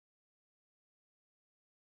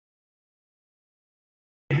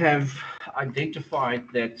have identified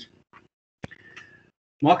that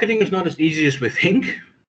marketing is not as easy as we think.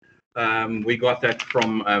 We got that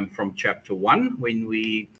from chapter 1 when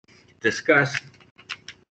we discussed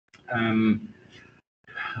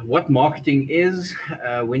what marketing is.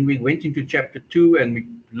 When we went into chapter 2 and we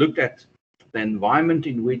looked at the environment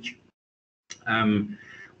in which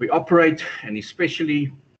we operate, and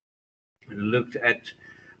especially looked at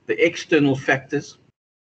the external factors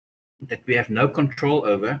that we have no control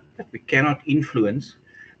over, that we cannot influence,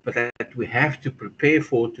 but that we have to prepare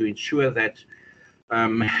for, to ensure that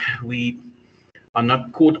we are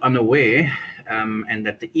not caught unaware, and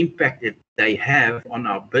that the impact that they have on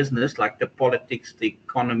our business, like the politics, the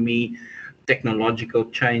economy, technological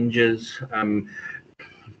changes,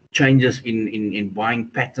 changes in buying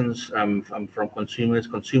patterns from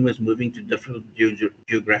consumers moving to different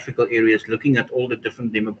geographical areas, looking at all the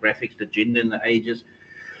different demographics, the gender and the ages,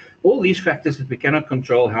 all these factors that we cannot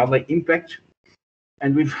control, how they impact.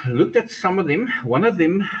 And we've looked at some of them. One of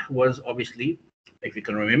them was obviously, if you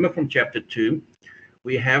can remember from chapter 2,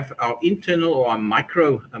 we have our internal or our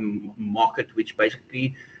micro market, which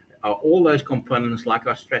basically are all those components like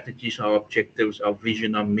our strategies, our objectives, our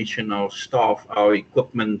vision, our mission, our staff, our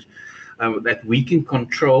equipment, that we can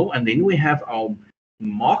control. And then we have our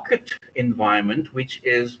market environment, which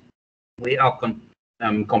is where our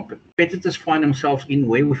competitors find themselves in,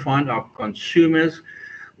 where we find our consumers,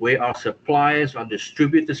 where our suppliers, our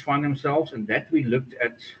distributors find themselves, and that we looked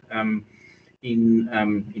at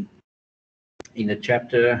in a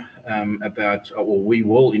chapter about, or we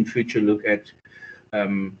will in future look at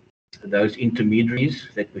those intermediaries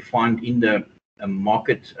that we find in the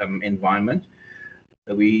market environment.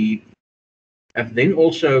 We have then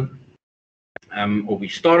also, or we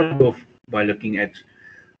started off by looking at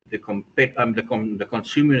the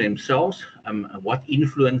consumer themselves, what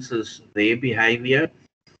influences their behavior,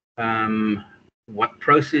 what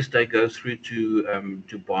process they go through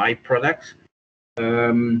to buy products,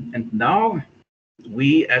 and now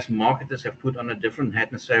we as marketers have put on a different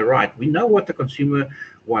hat and say, right, we know what the consumer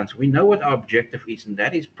wants, we know what our objective is, and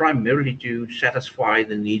that is primarily to satisfy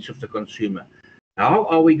the needs of the consumer. How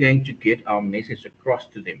are we going to get our message across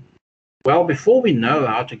to them? Well, before we know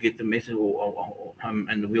how to get the message,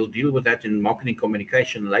 and we'll deal with that in marketing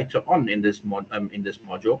communication later on in this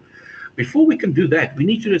module. Before we can do that, we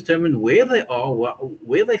need to determine where they are,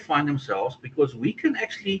 where they find themselves, because we can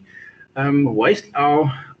actually waste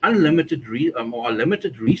our unlimited or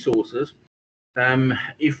limited resources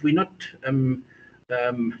if we're not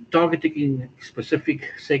targeting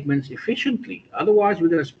specific segments efficiently. Otherwise, we're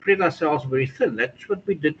going to spread ourselves very thin. That's what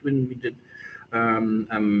we did when we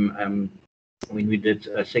did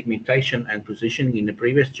segmentation and positioning in the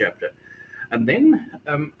previous chapter. And then,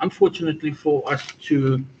 unfortunately for us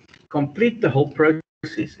to complete the whole process,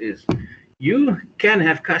 is you can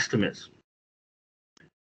have customers.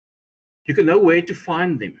 You can know where to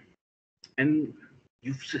find them, and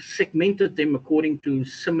you've segmented them according to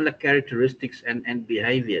similar characteristics and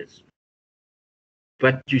behaviors,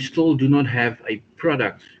 but you still do not have a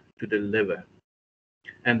product to deliver.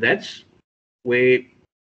 And that's where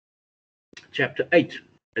chapter 8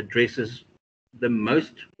 addresses the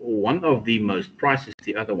most, or one of the most, price is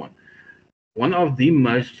the other one of the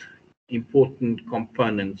most important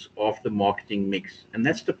components of the marketing mix, and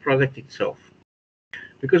that's the product itself.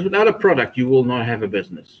 Because without a product, you will not have a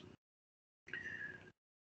business.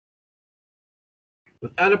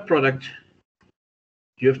 Without a product,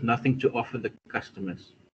 you have nothing to offer the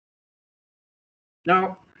customers.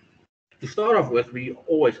 Now, to start off with, we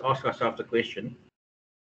always ask ourselves the question,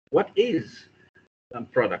 what is a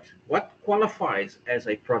product? What qualifies as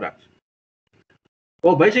a product?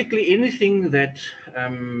 Well, basically anything that,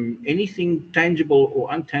 anything tangible or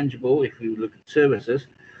untangible, if we look at services,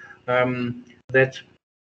 that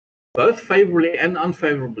both favorably and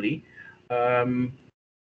unfavorably are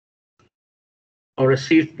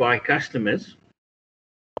received by customers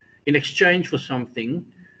in exchange for something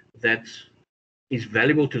that is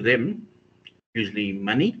valuable to them, usually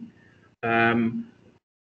money, in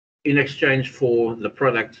exchange for the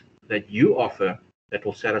product that you offer that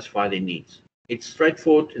will satisfy their needs. It's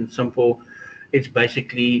straightforward and simple. It's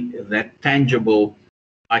basically that tangible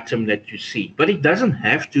item that you see, but it doesn't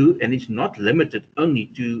have to, and it's not limited only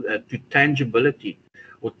to tangibility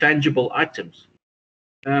or tangible items.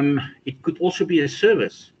 It could also be a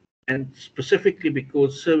service, and specifically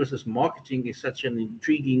because services marketing is such an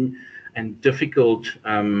intriguing and difficult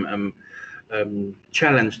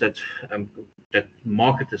challenge that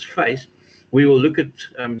marketers face. We will look at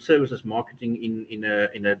services marketing in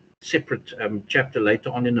a separate chapter later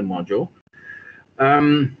on in the module.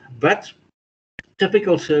 But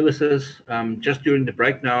Typical services, just during the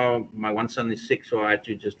break now, my one son is sick, so I had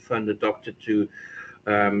to just phone the doctor to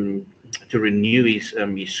renew his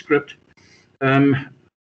script.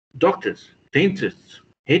 Doctors, dentists,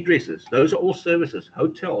 hairdressers, those are all services.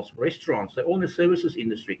 Hotels, restaurants, they're all in the services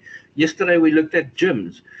industry. Yesterday we looked at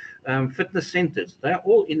gyms, fitness centers, they're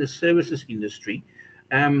all in the services industry.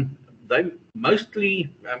 They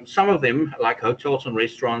mostly, some of them, like hotels and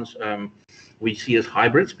restaurants, we see as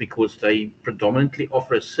hybrids because they predominantly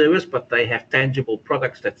offer a service, but they have tangible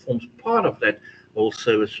products that forms part of that whole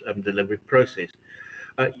service delivery process.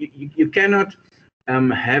 You cannot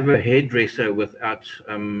have a hairdresser without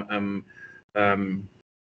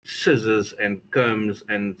scissors and combs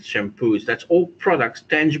and shampoos. That's all products,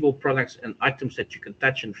 tangible products and items that you can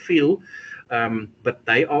touch and feel, but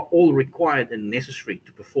they are all required and necessary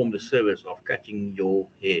to perform the service of cutting your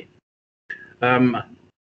hair.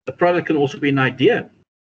 The product can also be an idea,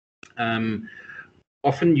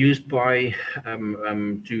 often used by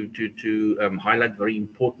to highlight very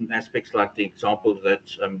important aspects, like the example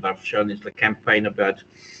that I've shown is the campaign about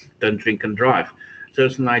don't drink and drive. So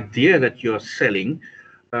it's an idea that you're selling.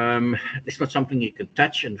 It's not something you can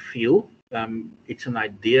touch and feel. It's an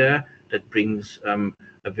idea that brings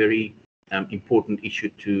a very important issue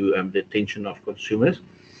to the attention of consumers.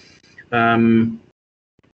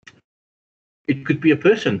 It could be a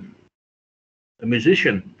person, a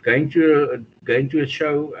musician, going to a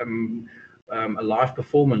show, a live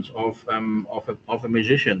performance of a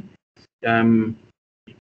musician. You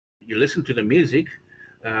listen to the music.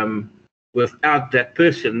 Without that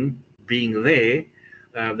person being there,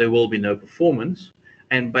 there will be no performance.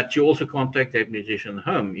 But you also can't take that musician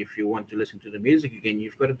home. If you want to listen to the music again,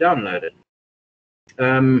 you've got to download it.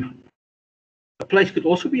 A place could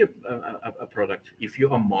also be a product if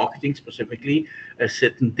you are marketing specifically a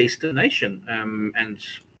certain destination. And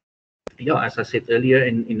yeah, as I said earlier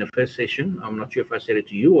in the first session, I'm not sure if I said it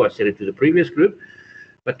to you or I said it to the previous group,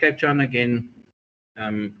 but Cape Town again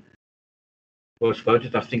was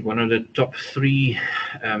voted, I think, one of the top 3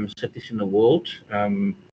 cities in the world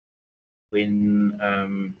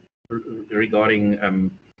when regarding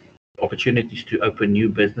opportunities to open new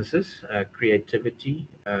businesses, creativity,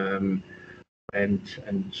 and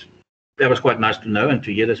that was quite nice to know and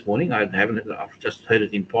to hear this morning. I've just heard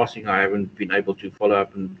it in passing. I haven't been able to follow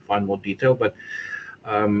up and find more detail, but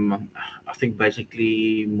I think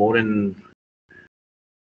basically more than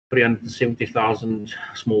 370,000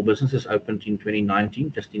 small businesses opened in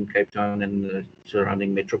 2019, just in Cape Town and the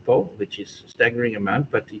surrounding metropole, which is a staggering amount,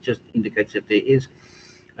 but it just indicates that there is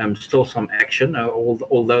still some action,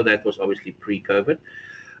 although that was obviously pre-COVID.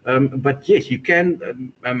 But yes, you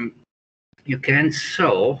can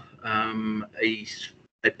sell a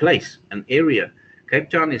place, an area. Cape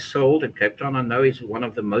Town is sold, and Cape Town, I know, is one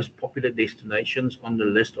of the most popular destinations on the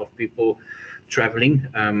list of people traveling,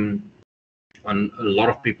 on a lot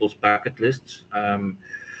of people's bucket lists.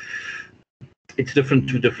 It's different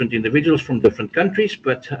to different individuals from different countries,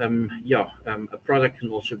 but a product can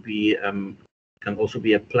also be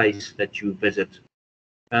a place that you visit.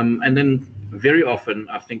 And then very often,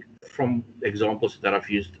 I think from examples that I've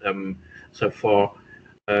used so far,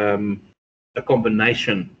 a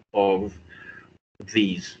combination of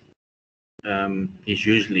these is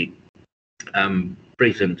usually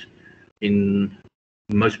present in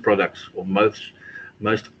most products or most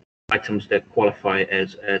items that qualify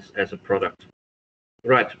as a product.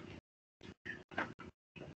 Right.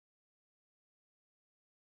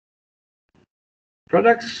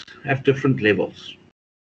 Products have different levels.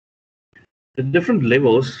 The different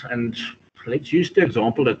levels, and let's use the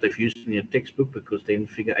example that they've used in your textbook, because then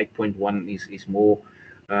figure 8.1 is more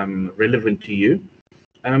relevant to you.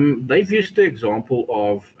 They've used the example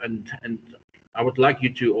of, and I would like you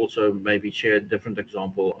to also maybe share a different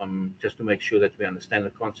example, just to make sure that we understand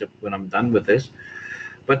the concept when I'm done with this.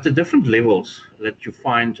 But the different levels that you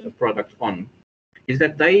find a product on is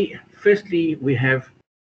that firstly, we have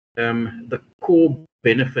the core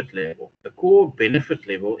benefit level. The core benefit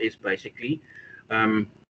level is basically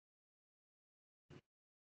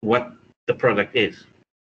what the product is,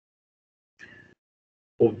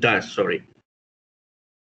 or does, sorry.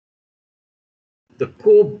 The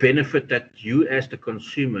core benefit that you as the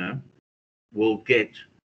consumer will get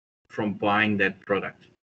from buying that product.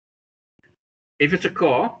 If it's a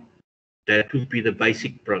car, that would be the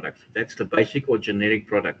basic product. That's the basic or generic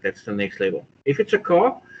product. That's the next level. If it's a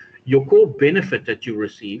car, your core benefit that you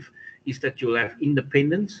receive is that you'll have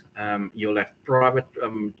independence, you'll have private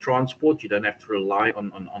transport. You don't have to rely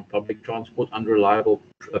on public transport, unreliable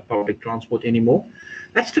public transport anymore.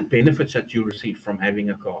 That's the benefits that you receive from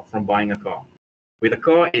having a car, from buying a car. where the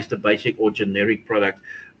car is the basic or generic product,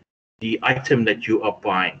 the item that you are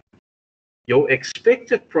buying. Your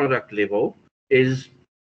expected product level is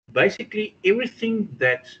basically everything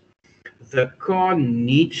that the car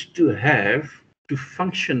needs to have to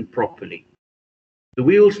function properly. The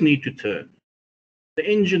wheels need to turn. The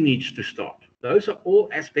engine needs to start. Those are all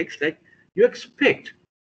aspects that you expect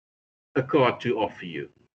a car to offer you.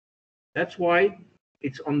 That's why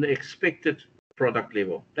it's on the expected product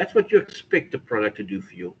level. That's what you expect the product to do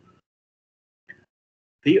for you.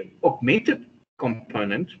 The augmented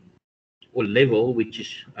component or level, which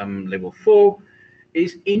is level 4,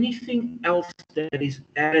 is anything else that is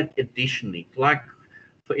added additionally, like,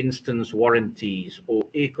 for instance, warranties or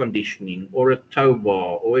air conditioning or a tow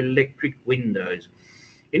bar or electric windows.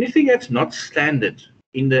 Anything that's not standard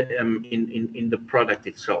in the in the product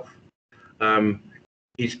itself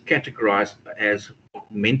is categorized as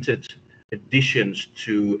augmented additions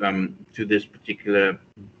to this particular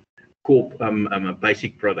core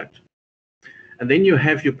basic product. And then you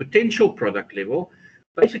have your potential product level,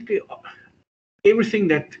 basically everything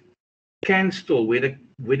that can still, where the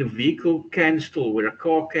vehicle can still, where a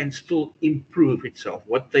car can still improve itself,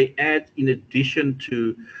 what they add in addition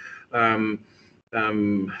to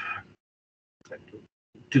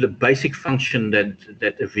the basic function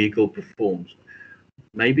that a vehicle performs.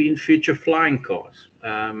 Maybe in future flying cars.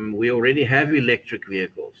 We already have electric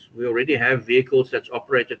vehicles. We already have vehicles that's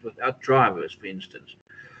operated without drivers, for instance.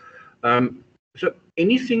 So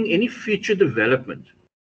any future development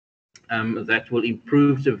that will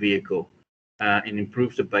improve the vehicle and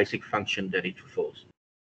improve the basic function that it fulfills.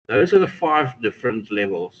 Those are the 5 different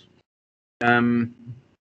levels.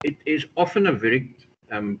 It is often a very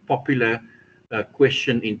popular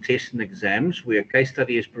question in tests and exams where a case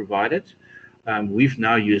study is provided. We've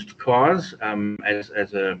now used cars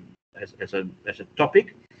as a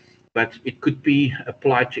topic, but it could be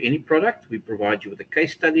applied to any product. We provide you with a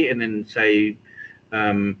case study and then say,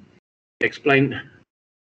 explain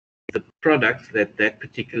the product that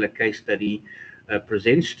particular case study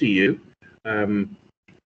presents to you, and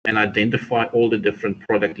identify all the different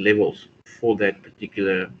product levels for that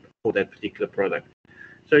particular product.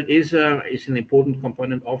 So it is it's an important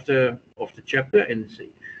component of the chapter, and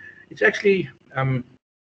it's actually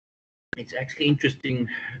interesting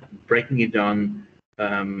breaking it down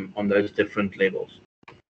on those different levels.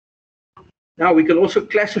 Now we can also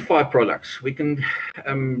classify products. We can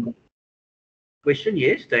question,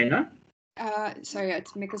 yes, Dana? Sorry,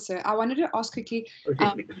 it's Mika, sir. I wanted to ask quickly,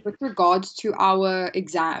 with regards to our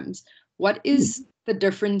exams, what is the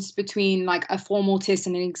difference between like a formal test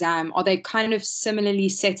and an exam? Are they kind of similarly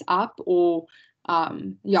set up, or I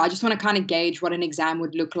just want to kind of gauge what an exam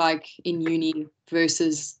would look like in uni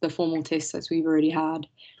versus the formal tests that we've already had.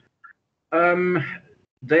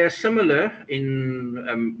 They are similar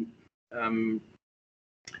in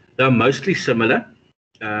they're mostly similar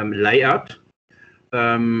layout.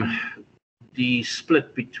 The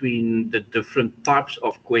split between the different types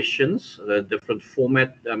of questions, the different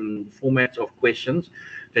formats of questions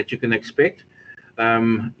that you can expect.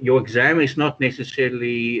 Your exam is not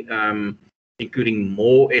necessarily including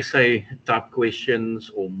more essay type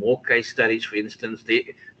questions or more case studies, for instance.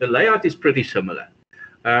 The layout is pretty similar.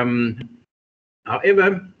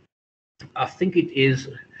 However, I think it is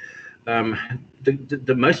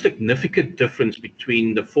the most significant difference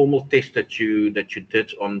between the formal test that you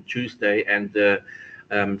did on Tuesday and the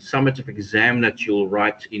summative exam that you'll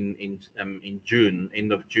write in June,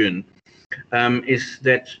 end of June, is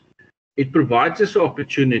that it provides us an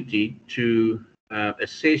opportunity to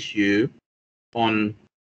assess you on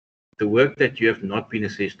the work that you have not been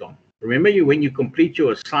assessed on. Remember, when you complete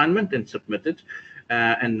your assignment and submit it,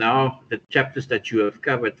 and now the chapters that you have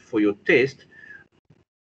covered for your test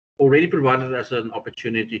already provided us an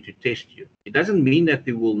opportunity to test you. It doesn't mean that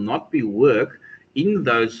there will not be work in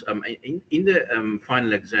those in the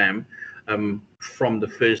final exam from the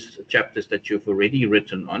first chapters that you've already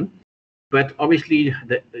written on. But obviously,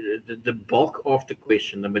 the bulk of the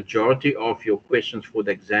question, the majority of your questions for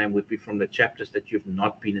the exam would be from the chapters that you've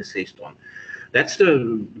not been assessed on. That's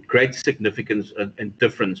the great significance and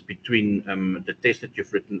difference between the test that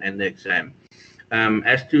you've written and the exam.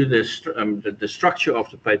 As to the structure of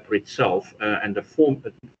the paper itself and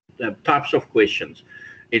the types of questions,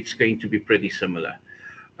 it's going to be pretty similar.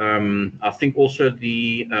 I think also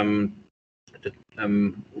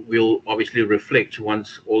we'll obviously reflect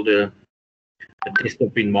once all the tests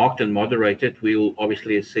have been marked and moderated. We'll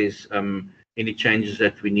obviously assess any changes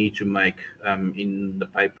that we need to make in the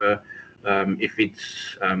paper. If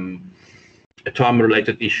it's a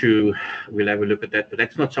time-related issue, we'll have a look at that. But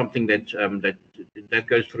that's not something that that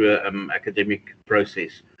goes through an academic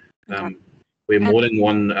process. Okay. Where more than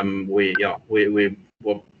one,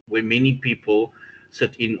 where many people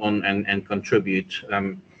sit in on and contribute.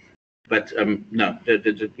 But no,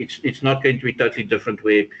 it's not going to be totally different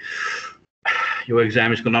where your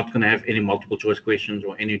exam is not going to have any multiple choice questions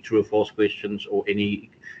or any true or false questions or any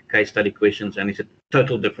case study questions, and it's a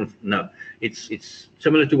total different. No, it's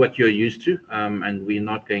similar to what you're used to, and we're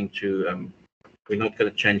not going to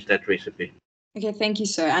change that recipe. Okay, thank you,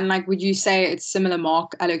 sir. And like, would you say it's similar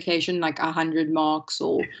mark allocation, like 100 marks,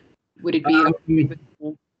 or would it be like a bit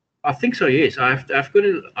more? I think so. Yes, I've got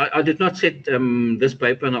it. I did not set this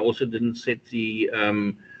paper, and I also didn't set the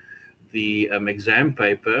exam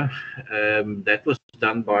paper. That was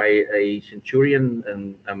done by a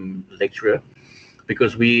Centurion lecturer,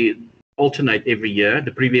 because we alternate every year.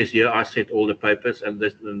 The previous year I set all the papers, and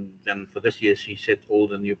then for this year she set all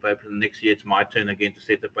the new papers, and next year it's my turn again to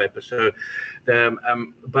set the paper. So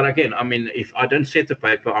but again, I mean, if I don't set the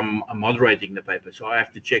paper, I'm moderating the paper, so I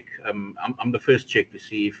have to check. I'm the first check to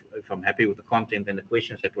see if I'm happy with the content and the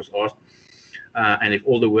questions that was asked, and if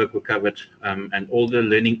all the work were covered, and all the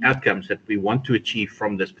learning outcomes that we want to achieve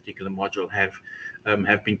from this particular module have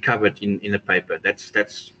been covered in the paper. That's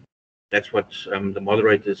what the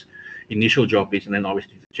moderator's initial job is, and then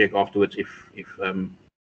obviously to check afterwards if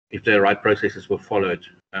the right processes were followed.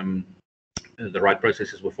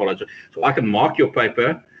 So I can mark your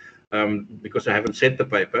paper because I haven't set the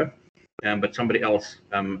paper, but somebody else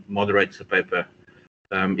moderates the paper.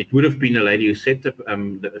 It would have been a lady who set up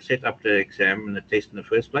the exam and the test in the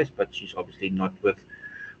first place, but she's obviously not with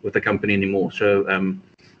the company anymore. So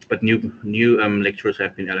but new lecturers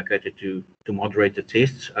have been allocated to moderate the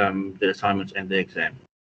tests, the assignments, and the exam.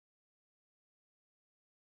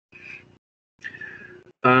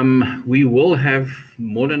 We will have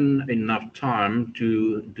more than enough time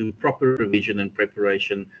to do proper revision and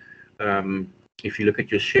preparation. If you look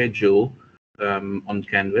at your schedule on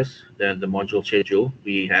Canvas, the module schedule,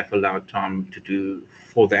 we have allowed time to do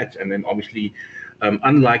for that. And then obviously,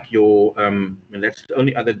 unlike your, and that's the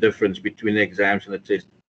only other difference between the exams and the test.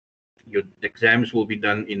 Your exams will be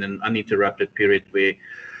done in an uninterrupted period, where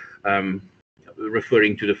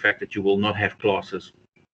referring to the fact that you will not have classes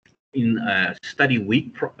in a study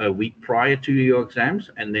week prior to your exams,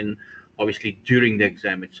 and then obviously during the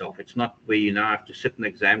exam itself. It's not where you now have to sit an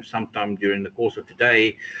exam sometime during the course of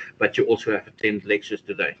today, but you also have to attend lectures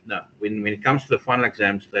today. No, when it comes to the final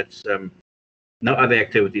exams, that's no other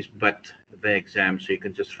activities but the exam, so you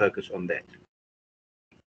can just focus on that.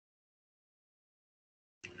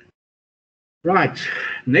 Right,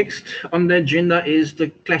 next on the agenda is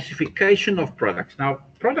the classification of products. Now,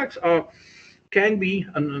 products can be,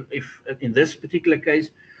 if in this particular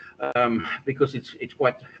case, because it's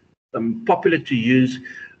quite popular to use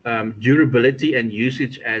durability and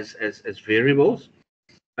usage as variables,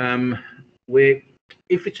 where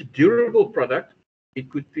if it's a durable product, it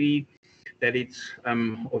could be that it's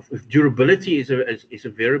if durability is a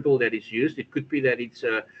variable that is used, it could be that it's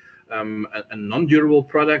a non-durable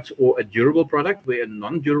product or a durable product, where a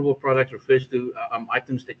non-durable product refers to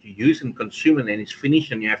items that you use and consume, and then it's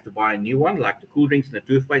finished and you have to buy a new one, like the cool drinks and the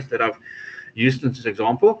toothpaste that I've used as an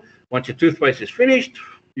example. Once your toothpaste is finished,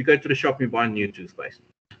 you go to the shop and you buy a new toothpaste.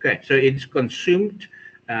 Okay, so it's consumed,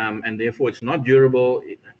 and therefore it's not durable.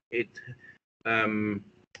 It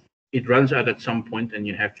runs out at some point and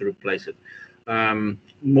you have to replace it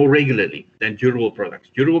more regularly than durable products.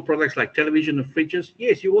 Durable products like television and fridges,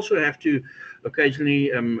 yes, you also have to occasionally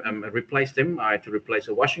replace them. I had to replace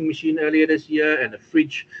a washing machine earlier this year and a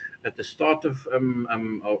fridge at the start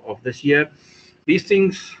of this year. These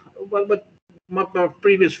things, well, but my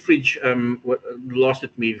previous fridge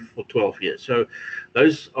lasted me for 12 years. So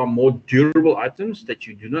those are more durable items that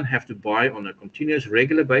you do not have to buy on a continuous,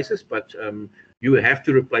 regular basis, but you have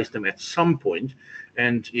to replace them at some point.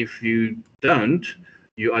 And if you don't,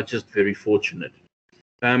 you are just very fortunate.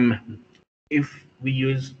 If we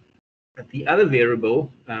use the other variable,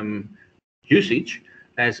 usage,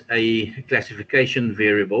 as a classification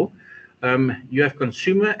variable, you have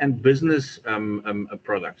consumer and business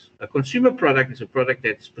products. A consumer product is a product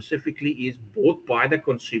that specifically is bought by the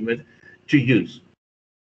consumer to use.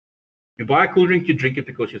 You buy a cool drink, you drink it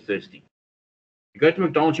because you're thirsty. You go to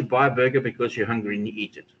McDonald's, you buy a burger because you're hungry and you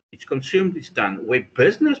eat it. It's consumed, it's done. Where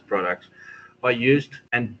business products are used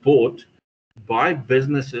and bought by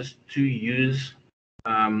businesses to use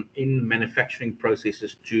in manufacturing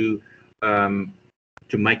processes to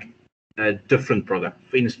make a different product.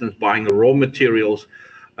 For instance, buying raw materials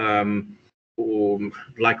or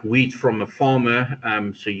like wheat from a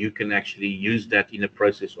farmer, so you can actually use that in the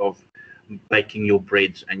process of baking your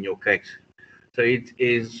breads and your cakes. So it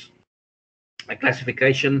is a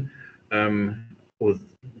classification, or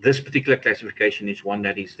this particular classification is one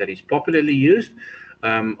that is popularly used.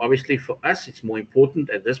 Obviously, for us, it's more important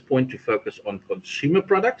at this point to focus on consumer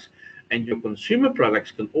products, and your consumer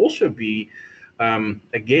products can also be,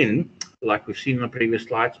 again, like we've seen on the previous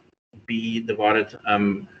slides, be divided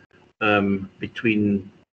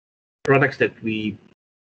between products that we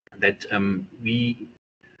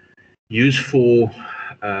use for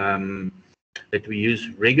that we use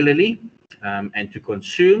regularly and to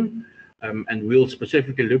consume, and we'll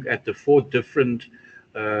specifically look at the 4 different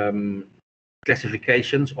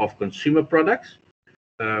classifications of consumer products.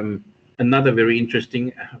 Another very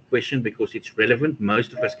interesting question, because it's relevant.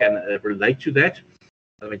 Most of us can relate to that.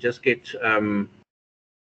 Let me just get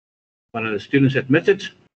one of the students admitted.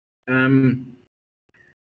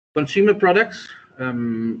 Consumer products,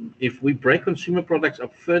 if we break consumer products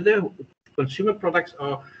up further, consumer products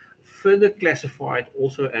are further classified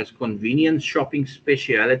also as convenience, shopping,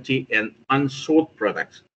 specialty, and unsought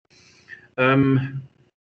products.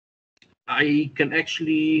 I can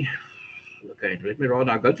actually, okay, let me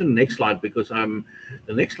rather go to the next slide, because the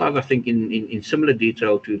next slide, I think, in similar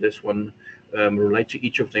detail to this one, relate to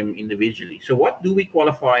each of them individually. So what do we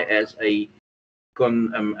qualify as a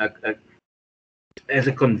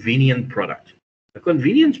convenient product? A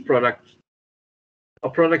convenience product are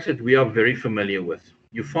products that we are very familiar with.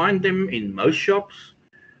 You find them in most shops.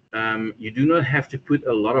 You do not have to put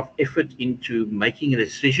a lot of effort into making a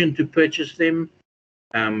decision to purchase them.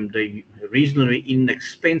 They're reasonably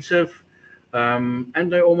inexpensive,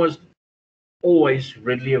 and they're almost always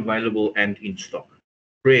readily available and in stock.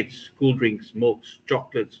 Breads, cool drinks, milks,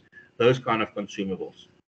 chocolates, those kind of consumables.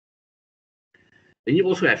 Then you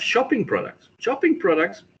also have shopping products. Shopping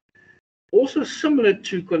products, also similar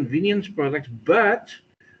to convenience products, but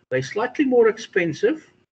they're slightly more expensive.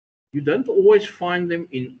 You don't always find them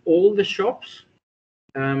in all the shops.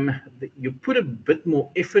 You put a bit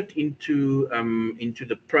more effort into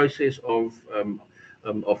the process of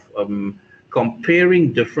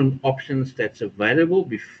comparing different options that's available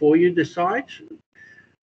before you decide.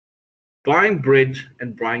 Buying bread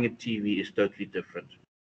and buying a TV is totally different.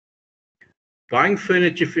 Buying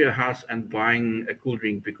furniture for your house and buying a cool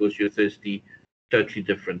drink because you're thirsty, totally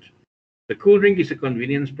different. The cool drink is a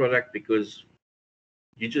convenience product because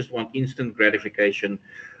you just want instant gratification.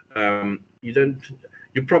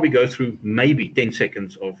 You probably go through maybe 10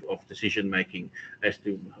 seconds of decision making as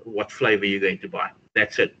to what flavor you're going to buy.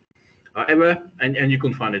 That's it. However, and you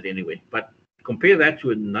can find it anywhere. But compare that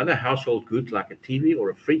to another household good like a TV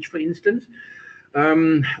or a fridge, for instance,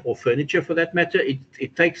 or furniture for that matter.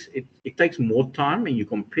 It takes more time, and you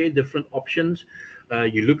compare different options.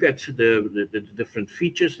 You look at the different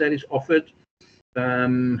features that is offered,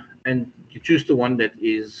 and you choose the one that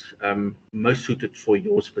is most suited for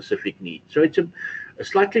your specific need. So it's a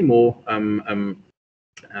slightly more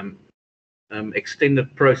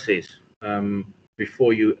extended process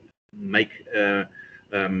before you make a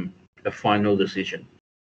final decision.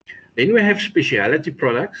 Then we have specialty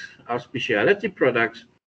products. Our specialty products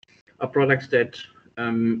are products that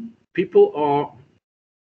people are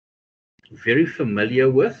very familiar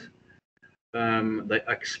with. They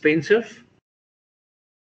are expensive.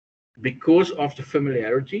 Because of the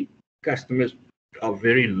familiarity, customers are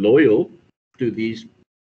very loyal to these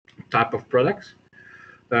type of products.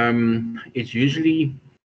 It's usually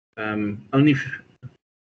only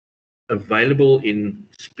available in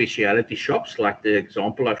specialty shops, like the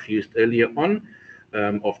example I've used earlier on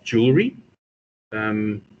of jewelry.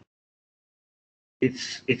 You're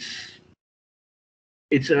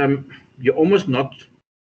almost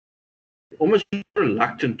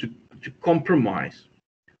reluctant to compromise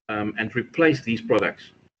and replace these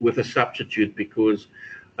products with a substitute because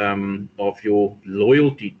of your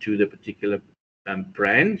loyalty to the particular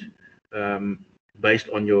brand, based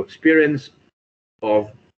on your experience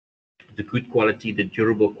of the good quality, the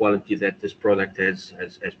durable quality that this product has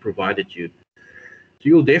provided you. So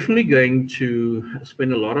you're definitely going to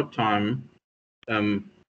spend a lot of time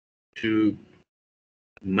to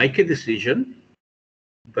make a decision,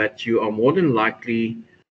 but you are more than likely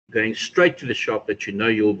going straight to the shop that you know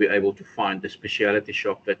you'll be able to find, the specialty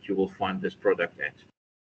shop that you will find this product at.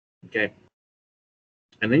 Okay.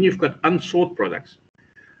 And then you've got unsought products.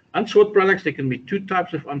 Unsought products, there can be 2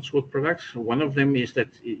 types of unsought products. One of them is that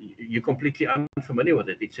you're completely unfamiliar with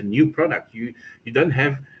it. It's a new product. You don't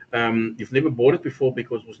have, you've never bought it before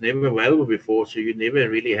because it was never available before, so you never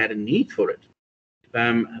really had a need for it.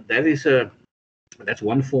 That is a That's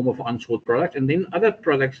one form of unsought product. And then other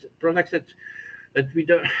products that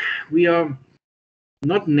we are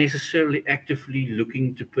not necessarily actively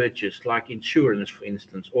looking to purchase, like insurance, for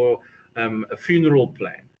instance, or a funeral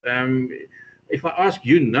plan. If I ask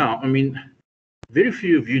you now, I mean, very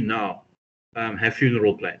few of you now have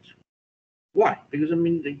funeral plans. Why? Because, I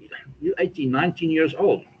mean, you're 18, 19 years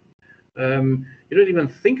old. You don't even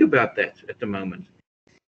think about that at the moment.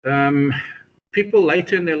 People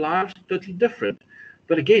later in their lives, totally different.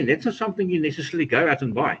 But again, that's not something you necessarily go out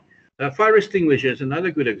and buy. Fire extinguisher is another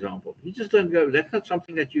good example. You just don't go, that's not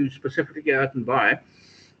something that you specifically go out and buy,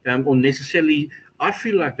 or necessarily. I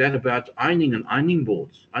feel like that about ironing and ironing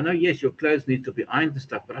boards. I know, yes, your clothes need to be ironed and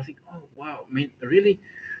stuff, but I think, oh, wow, I mean, really,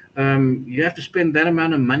 you have to spend that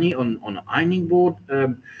amount of money on an ironing board.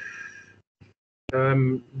 There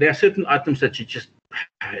are certain items that you just,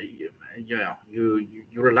 you're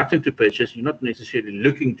reluctant to purchase. You're not necessarily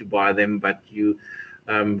looking to buy them, but you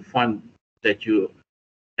find that you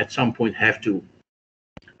at some point have to.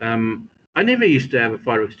 I never used to have a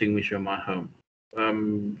fire extinguisher in my home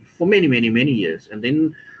for many, many, many years, and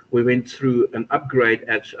then we went through an upgrade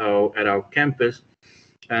at our campus,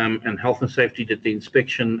 and health and safety did the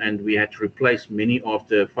inspection, and we had to replace many of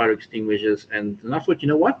the fire extinguishers. And I thought, you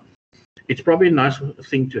know what? It's probably a nice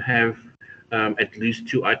thing to have at least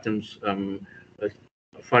 2 items,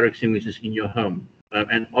 fire extinguishers in your home,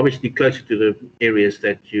 and obviously closer to the areas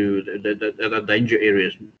that are danger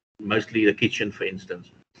areas, mostly the kitchen, for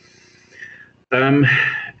instance.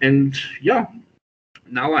 And yeah,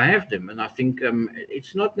 now I have them, and I think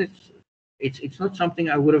it's not something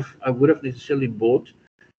I would have necessarily bought.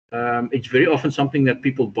 It's very often something that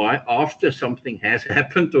people buy after something has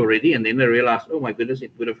happened already, and then they realize, oh my goodness,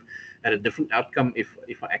 it would have had a different outcome if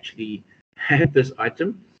I actually had this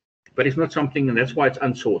item. But it's not something, and that's why it's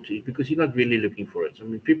unsought, because you're not really looking for it. I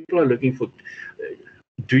mean, people are looking for.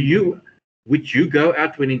 Would you go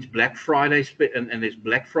out when it's Black Friday and there's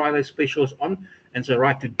Black Friday specials on, and say,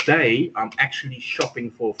 right, today I'm actually shopping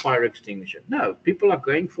for fire extinguisher? No, people are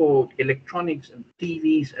going for electronics and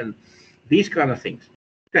TVs and these kind of things.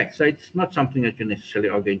 Okay, so it's not something that you necessarily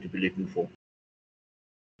are going to be looking for.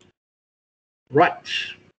 Right.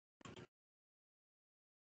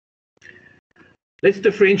 Let's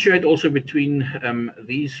differentiate also between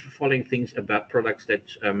these following things about products that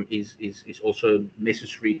is also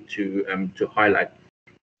necessary to highlight.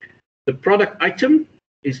 The product item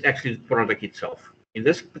is actually the product itself. In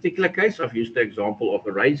this particular case, I've used the example of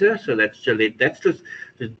a razor. So that's Gillette. That's the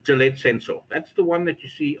Gillette sensor. That's the one that you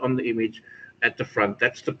see on the image at the front.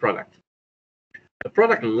 That's the product. The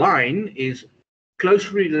product line is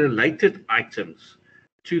closely related items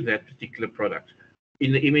to that particular product.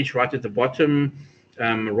 In the image right at the bottom,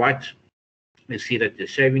 right, you see that there's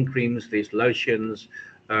shaving creams, there's lotions,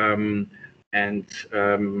 and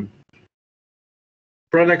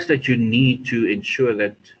products that you need to ensure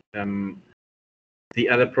that the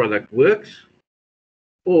other product works,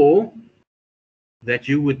 or that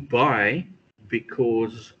you would buy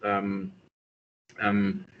because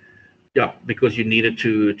because you need it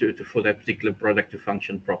to for that particular product to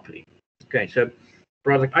function properly. Okay, so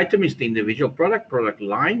product item is the individual product. Product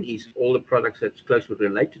line is all the products that's closely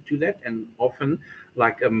related to that. And often,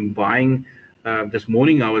 like buying this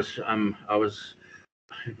morning, I was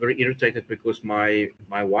very irritated because my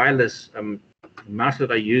wireless mouse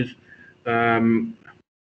that I use didn't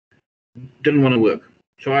want to work.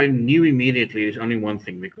 So I knew immediately there's only one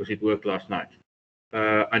thing, because it worked last night.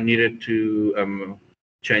 I needed to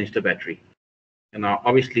change the battery. And now,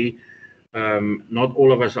 obviously, not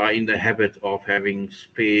all of us are in the habit of having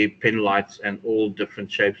spare pen lights and all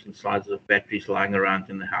different shapes and sizes of batteries lying around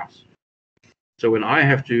in the house. So when I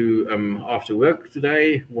have to, after work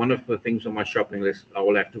today, one of the things on my shopping list, I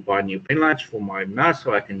will have to buy new pen lights for my mouse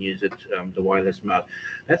so I can use it, the wireless mouse.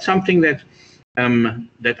 That's something that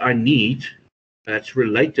that I need, that's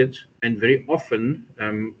related, and very often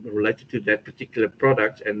related to that particular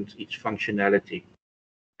product and its functionality.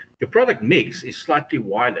 The product mix is slightly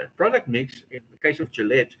wider. Product mix, in the case of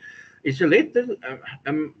Gillette, is Gillette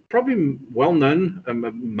probably well known,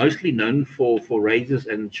 mostly known for razors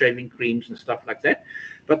and shaving creams and stuff like that.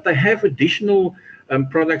 But they have additional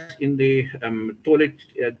products in the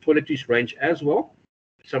toiletries range as well.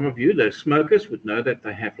 Some of you, the smokers, would know that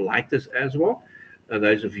they have lighters as well.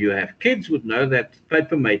 Those of you who have kids would know that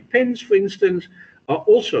paper-made pens, for instance, are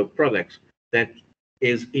also products that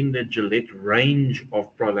is in the Gillette range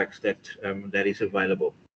of products that that is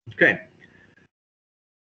available. Okay.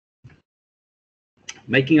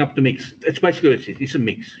 Making up the mix. It's basically it's a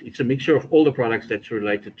mix. It's a mixture of all the products that's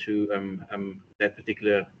related to that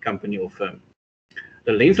particular company or firm.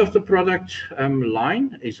 The length of the product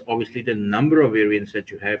line is obviously the number of variants that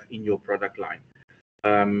you have in your product line.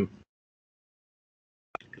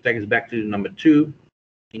 Take us back to number 2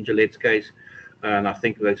 in Gillette's case, and I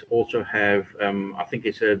think let's also have. I think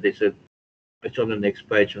it's on the next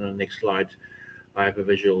page, on the next slide. I have a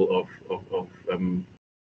visual of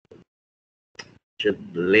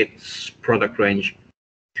Gillette's product range.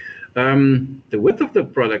 The width of the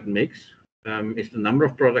product mix is the number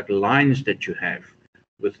of product lines that you have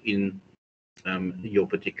within your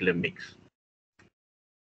particular mix.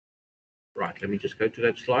 Right, let me just go to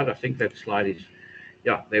that slide. I think that slide is,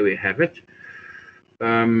 yeah, there we have it.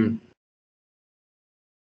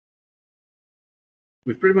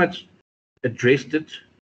 We've pretty much addressed it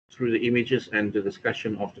through the images and the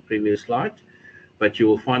discussion of the previous slide, but you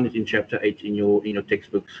will find it in chapter 8 in your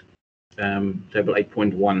textbooks, table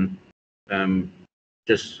 8.1.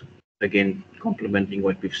 Just again complementing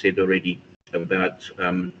what we've said already about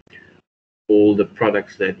all the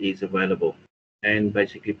products that is available, and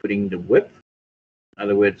basically putting the width. In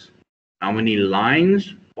other words, how many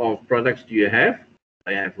lines of products do you have?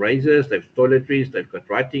 They have razors, they have toiletries, they've got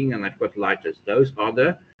writing, and they've got lighters. Those are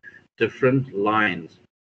the different lines.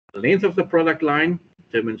 The length of the product line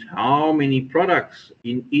determines how many products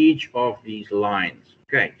in each of these lines.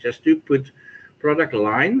 Okay, just to put product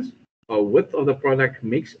lines or width of the product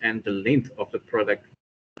mix and the length of the product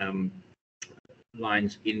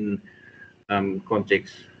lines in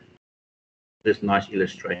context, this nice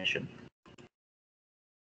illustration.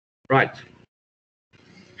 Right,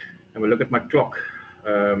 and we'll look at my clock.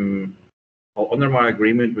 I'll honor my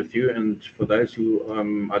agreement with you, and for those who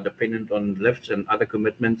are dependent on lifts and other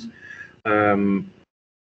commitments, I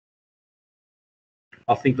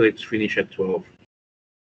think let's finish at 12.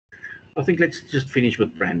 I think let's just finish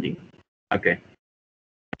with branding. Okay,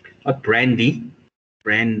 not brandy,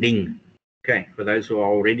 branding. Okay, for those who are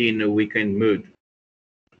already in a weekend mood.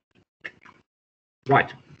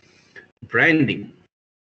 Right, branding.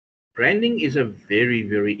 Branding is a very,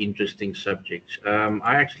 very interesting subject.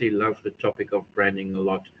 I actually love the topic of branding a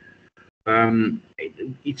lot.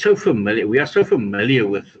 It's so familiar. We are so familiar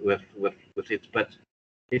with it, but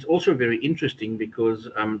it's also very interesting because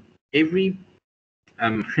every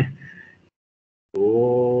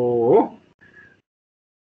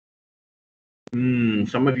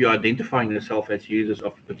some of you are identifying yourself as users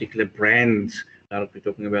of particular brands. Now that we're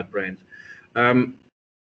talking about brands,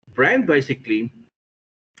 brand basically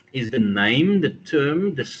is the name, the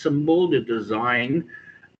term, the symbol, the design,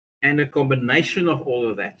 and a combination of all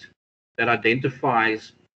of that that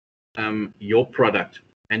identifies your product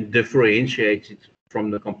and differentiates it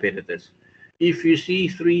from the competitors. If you see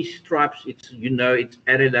 3 stripes, it's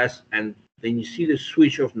Adidas, and then you see the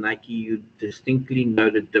swoosh of Nike, you distinctly know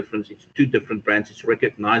the difference. It's 2 different brands. It's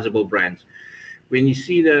recognizable brands. When you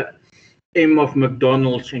see the M of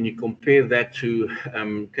McDonald's and you compare that to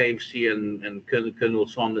KFC and Colonel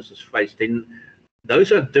Sanders' face, then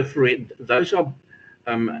those are different. Those are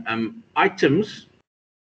items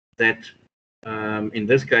that, in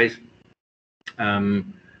this case,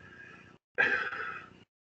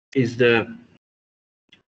 it's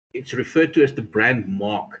referred to as the brand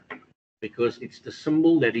mark, because it's the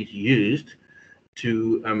symbol that is used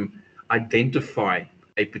to identify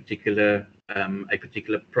a particular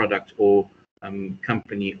product or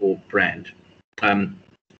company or brand,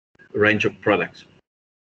 range of products.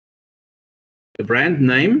 The brand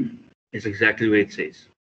name is exactly what it says.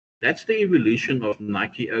 That's the evolution of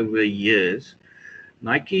Nike over years.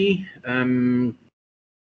 Nike, when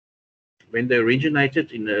they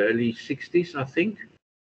originated in the early 60s, I think,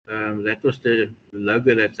 that was the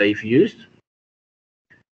logo that they've used.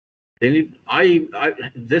 Then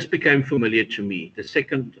this became familiar to me, the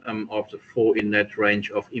second of the 4 in that range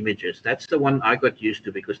of images. That's the one I got used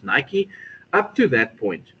to, because Nike, up to that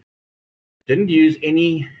point, didn't use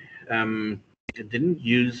any, didn't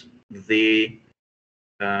use their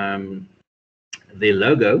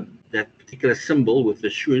logo, that particular symbol with the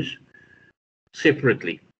swoosh,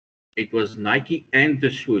 separately. It was Nike and the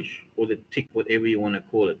swoosh, or the tick, whatever you want to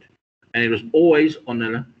call it. And it was always on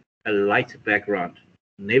a light background.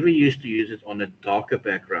 Never used to use it on a darker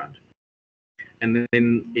background. And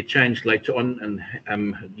then it changed later on,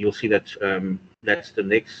 and you'll see that that's the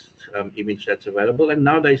next image that's available. And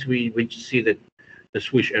nowadays we see that the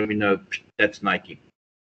swoosh, and we know that's Nike.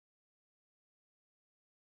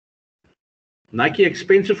 Nike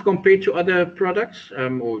expensive compared to other products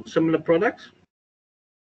or similar products?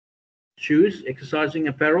 Shoes, exercising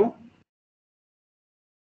apparel,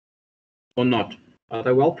 or not? Are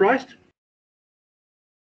they well priced?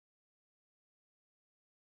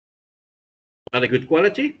 Are they good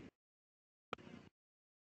quality?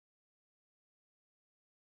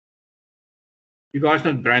 You guys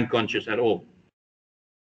not brand conscious at all.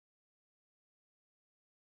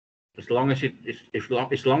 As long as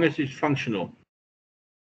as long as it's functional.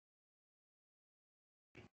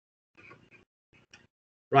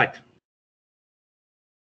 Right.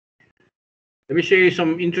 Let me share you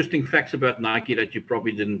some interesting facts about Nike that you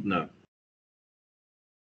probably didn't know.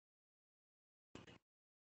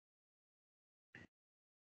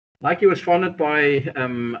 Nike was founded by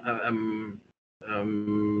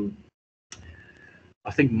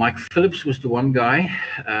I think Mike Phillips was the one guy,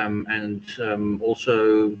 and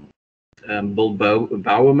also Bill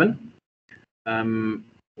Bowerman,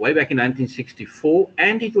 way back in 1964,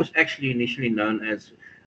 and it was actually initially known as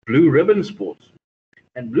Blue Ribbon Sports.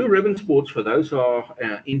 And Blue Ribbon Sports, for those who are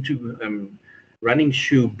into running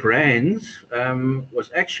shoe brands, was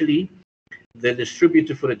actually the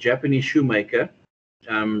distributor for the Japanese shoemaker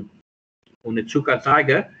Onitsuka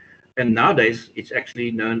Tiger, and nowadays it's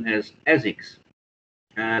actually known as ASICS.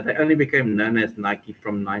 They only became known as Nike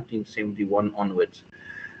from 1971 onwards.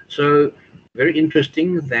 So very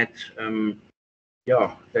interesting that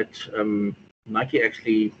Nike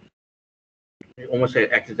actually almost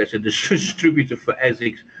acted as a distributor for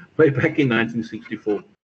ASICS way back in 1964.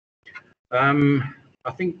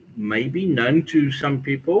 I think maybe known to some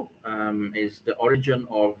people is the origin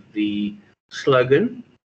of the slogan,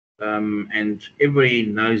 and everybody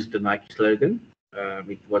knows the Nike slogan.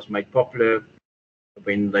 It was made popular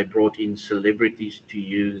when they brought in celebrities to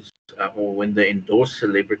use, or when they endorsed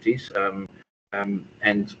celebrities,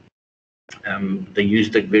 and they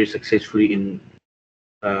used it very successfully in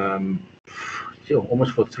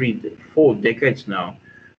almost for 3-4 decades now.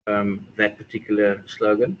 That particular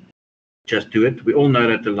slogan, "Just do it." We all know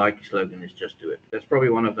that the Nike slogan is "Just do it." That's probably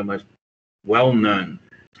one of the most well-known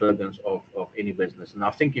slogans of any business. And I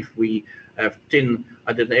think if we have 10,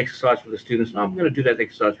 I did an exercise for the students, and I'm going to do that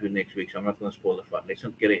exercise for next week, so I'm not going to spoil the fun. Let's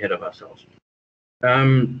not get ahead of ourselves.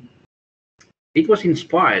 It was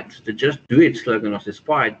inspired, the "Just Do It" slogan was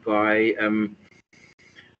inspired by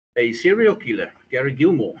a serial killer, Gary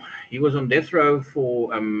Gilmore. He was on death row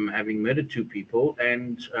for having murdered 2 people,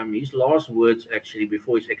 and his last words actually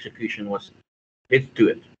before his execution was, "Let's do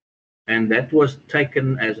it." And that was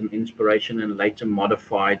taken as an inspiration and later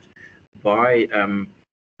modified by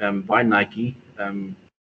Nike,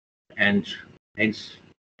 and hence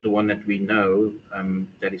the one that we know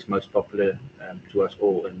that is most popular to us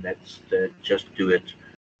all, and that's the "Just Do It"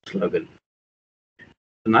 slogan.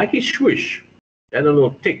 The Nike swoosh had a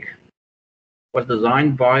little tick, was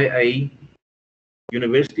designed by a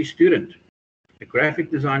university student, a graphic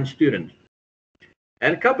design student.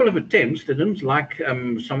 Had a couple of attempts. They didn't like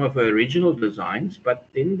some of her original designs, but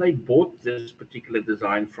then they bought this particular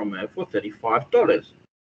design from her for $35.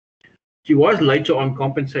 She was later on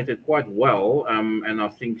compensated quite well, and I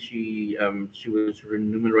think she was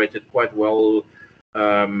remunerated quite well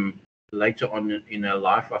later on in her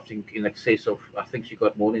life. I think in excess of, I think she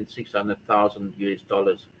got more than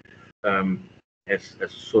 $600,000 as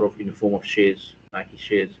sort of in the form of shares, Nike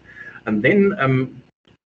shares. And then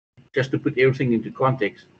just to put everything into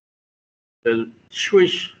context, the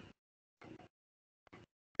swoosh,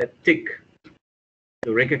 that tick,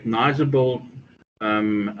 the recognizable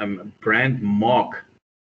brand mark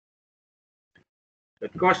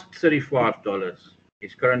that cost $35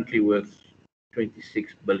 is currently worth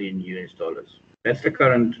 $26 billion. That's the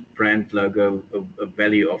current brand logo,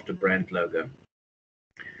 value of the brand logo.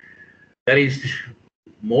 That is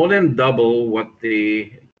more than double what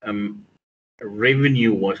the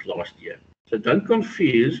revenue was last year. So don't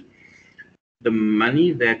confuse the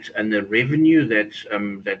money that and the revenue that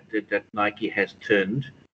Nike has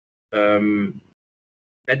turned.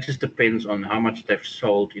 That just depends on how much they've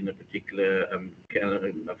sold in a particular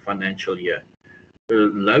financial year. The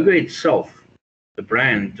logo itself, the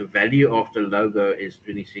brand, the value of the logo is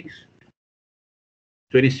 $26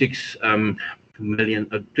 billion.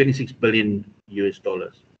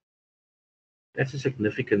 That's a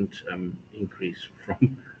significant increase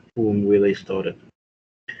from where they started.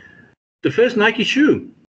 The first Nike shoe,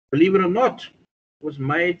 believe it or not, was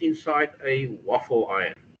made inside a waffle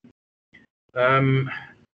iron.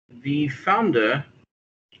 The founder,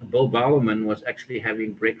 Bill Bowerman, was actually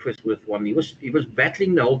having breakfast with one. He was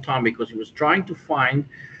battling the whole time because he was trying to find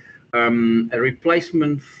a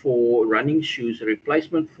replacement for running shoes, the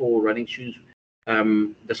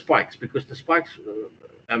spikes, because the spikes,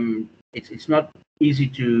 it's not easy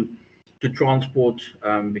to transport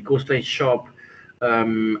because they're sharp.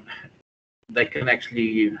 They can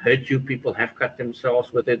actually hurt you. People have cut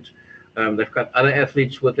themselves with it. They've cut other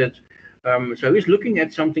athletes with it. So he's looking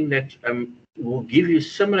at something that will give you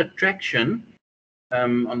similar traction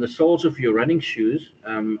on the soles of your running shoes,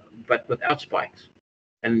 but without spikes.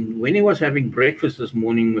 And when he was having breakfast this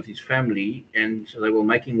morning with his family, and they were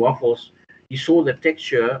making waffles, he saw the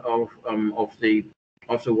texture of the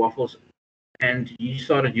waffles, and he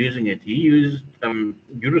started using it. He used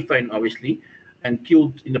urethane, obviously, and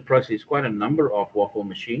killed in the process quite a number of waffle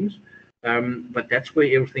machines. But that's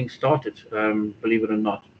where everything started, believe it or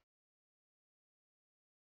not.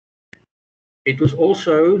 It was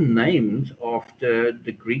also named after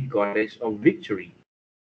the Greek goddess of victory.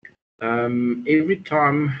 Every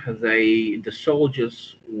time the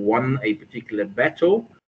soldiers won a particular battle,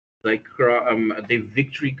 their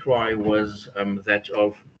victory cry was that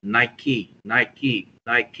of Nike, Nike,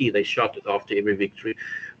 Nike. They shouted after every victory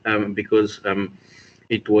because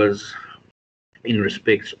it was in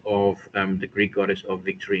respect of the Greek goddess of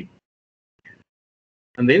victory.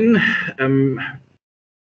 And then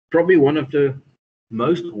probably one of the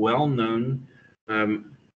most well-known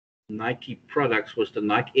Nike products was the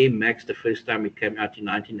Nike Air Max. The first time it came out in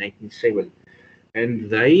 1987, and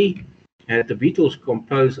they had the Beatles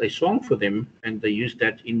compose a song for them, and they used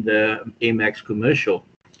that in the Air Max commercial.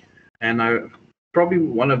 And probably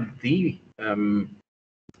one of the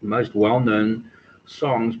most well-known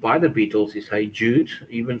songs by the Beatles is "Hey Jude."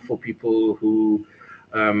 Even for people who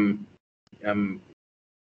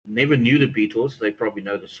never knew the Beatles, they probably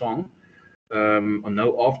know the song or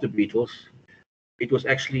know of the Beatles. It was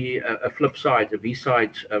actually a flip side, a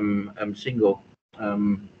B-side single,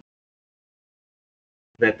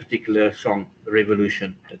 that particular song,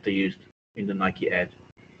 Revolution, that they used in the Nike ad.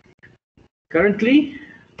 Currently,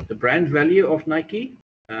 the brand value of Nike,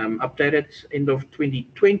 updated end of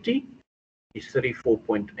 2020, is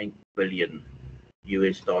 34.8 billion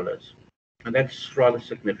US dollars. And that's rather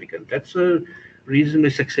significant. That's a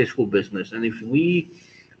reasonably successful business. And if we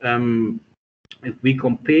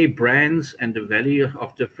compare brands and the value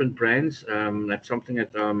of different brands, that's something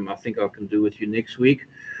that I think I can do with you next week.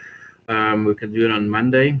 We can do it on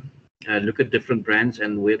Monday. Look at different brands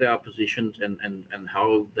and where they are positioned and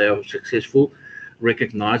how they are successful,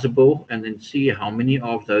 recognizable, and then see how many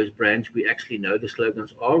of those brands we actually know the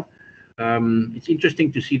slogans of. It's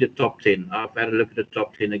interesting to see the top 10. I've had a look at the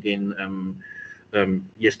top 10 again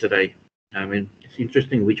yesterday. I mean, it's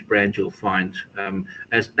interesting which brand you'll find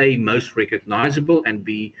as A, most recognizable, and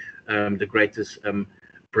B, the greatest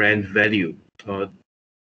brand value.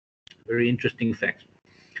 Very interesting fact.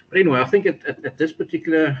 But anyway, I think at this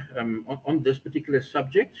particular on this particular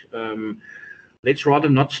subject, let's rather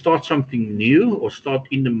not start something new or start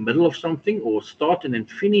in the middle of something or start and then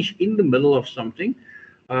finish in the middle of something.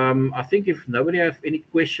 I think if nobody has any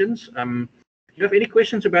questions, do you have any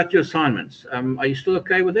questions about your assignments? Are you still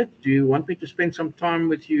okay with it? Do you want me to spend some time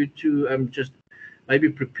with you to just maybe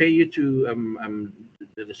prepare you to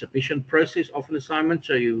the submission process of an assignment?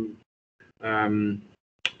 So you,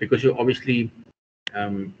 because you obviously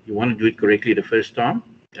you want to do it correctly the first time.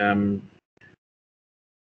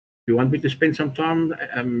 You want me to spend some time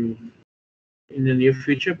in the near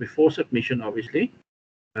future before submission, obviously,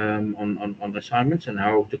 on assignments and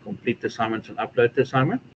how to complete the assignments and upload the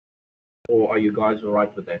assignment? Or are you guys all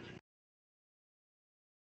right with that?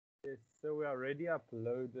 Yes, so we already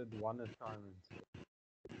uploaded one assignment.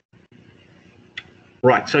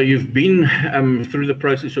 Right, so you've been through the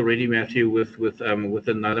process already, Matthew, with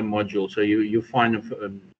another module. So you find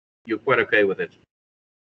you're quite okay with it.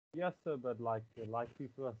 Yes, sir, but like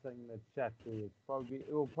people are saying in the chat, it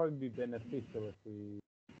will probably be beneficial if we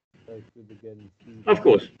go through the game. Of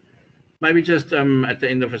course. Maybe just at the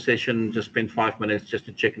end of a session, just spend 5 minutes just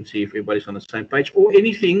to check and see if everybody's on the same page, or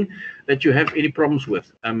anything that you have any problems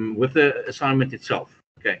with the assignment itself.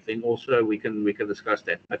 Okay, then also we can discuss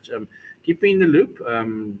that. But keep me in the loop.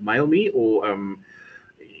 Mail me or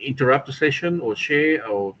interrupt the session or share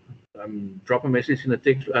or drop a message in the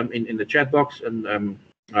text in the chat box, and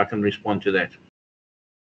I can respond to that.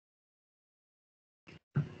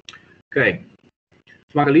 Okay.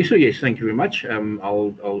 Magaliso, yes, thank you very much.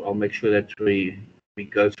 I'll make sure that we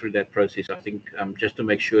go through that process. I think just to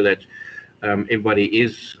make sure that everybody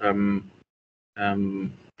is that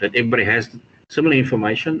everybody has similar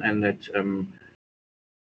information and that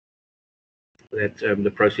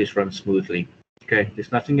the process runs smoothly. Okay,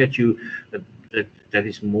 there's nothing that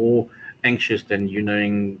is more anxious than you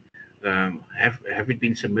knowing have it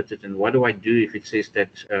been submitted, and what do I do if it says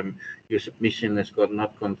that your submission has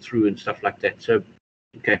not gone through and stuff like that. So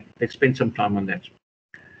okay, let's spend some time on that.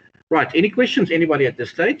 Right, any questions, anybody at this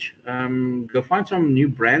stage? Go find some new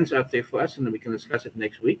brands out there for us, and then we can discuss it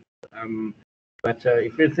next week. But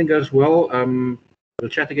if everything goes well, we'll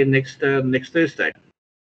chat again next Thursday.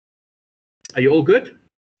 Are you all good?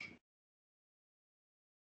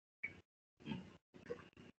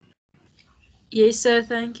 Yes, sir.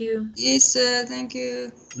 Thank you. Yes, sir. Thank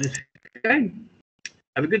you. Okay.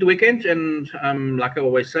 Have a good weekend, and like I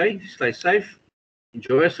always say, stay safe,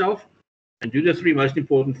 enjoy yourself, and do the three most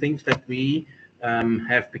important things that we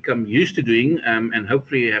have become used to doing, and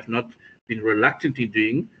hopefully have not been reluctantly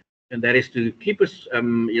doing, and that is to keep us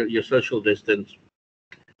your social distance,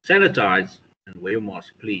 sanitize, and wear your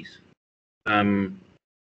mask, please.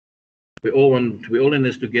 We're all in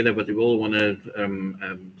this together, but we all want to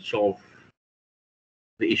solve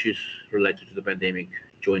the issues related to the pandemic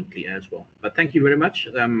jointly as well. But thank you very much.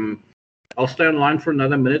 I'll stay online for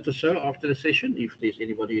another minute or so after the session if there's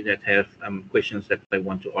anybody that have questions that they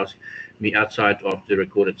want to ask me outside of the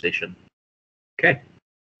recorded session. Okay.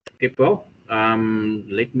 Okay, well,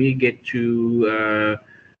 let me get to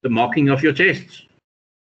the marking of your tests.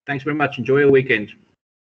 Thanks very much. Enjoy your weekend.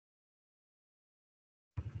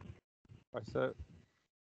 Bye, sir.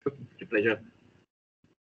 It's a pleasure.